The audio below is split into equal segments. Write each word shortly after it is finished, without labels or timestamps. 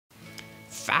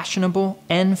fashionable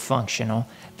and functional,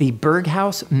 the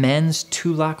Berghaus men's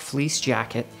Tulach Fleece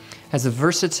jacket has the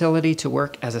versatility to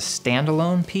work as a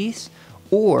standalone piece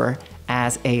or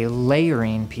as a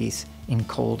layering piece in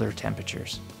colder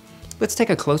temperatures. Let's take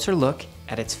a closer look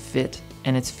at its fit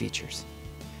and its features.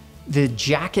 The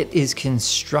jacket is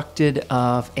constructed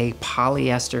of a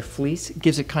polyester fleece. It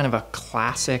gives it kind of a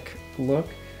classic look,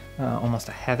 almost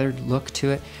a heathered look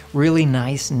to it. Really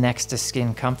nice next to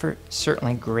skin comfort,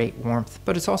 certainly great warmth,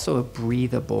 but it's also a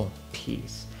breathable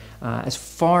piece. As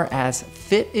far as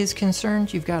fit is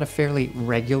concerned, you've got a fairly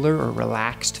regular or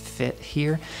relaxed fit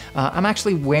here. I'm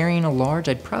actually wearing a large.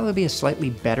 I'd probably be a slightly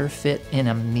better fit in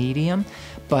a medium,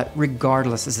 but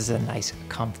regardless, this is a nice,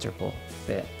 comfortable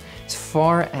fit. As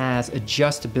far as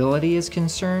adjustability is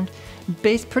concerned,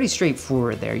 pretty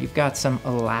straightforward there. You've got some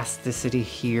elasticity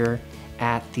here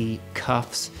at the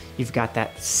cuffs. You've got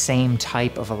that same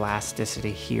type of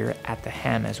elasticity here at the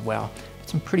hem as well.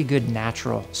 Some pretty good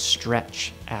natural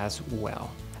stretch as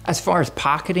well. As far as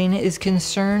pocketing is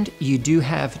concerned, you do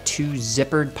have two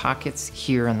zippered pockets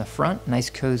here in the front. Nice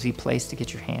cozy place to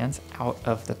get your hands out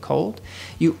of the cold.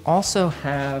 You also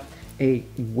have a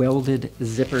welded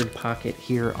zippered pocket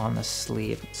here on the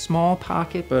sleeve. Small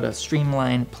pocket, but a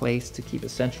streamlined place to keep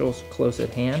essentials close at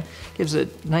hand. Gives a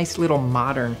nice little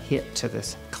modern hit to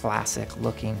this classic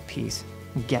looking piece.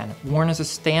 Again, worn as a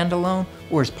standalone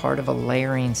or as part of a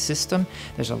layering system,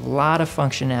 there's a lot of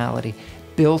functionality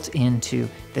built into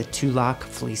the Tulach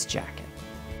Fleece jacket.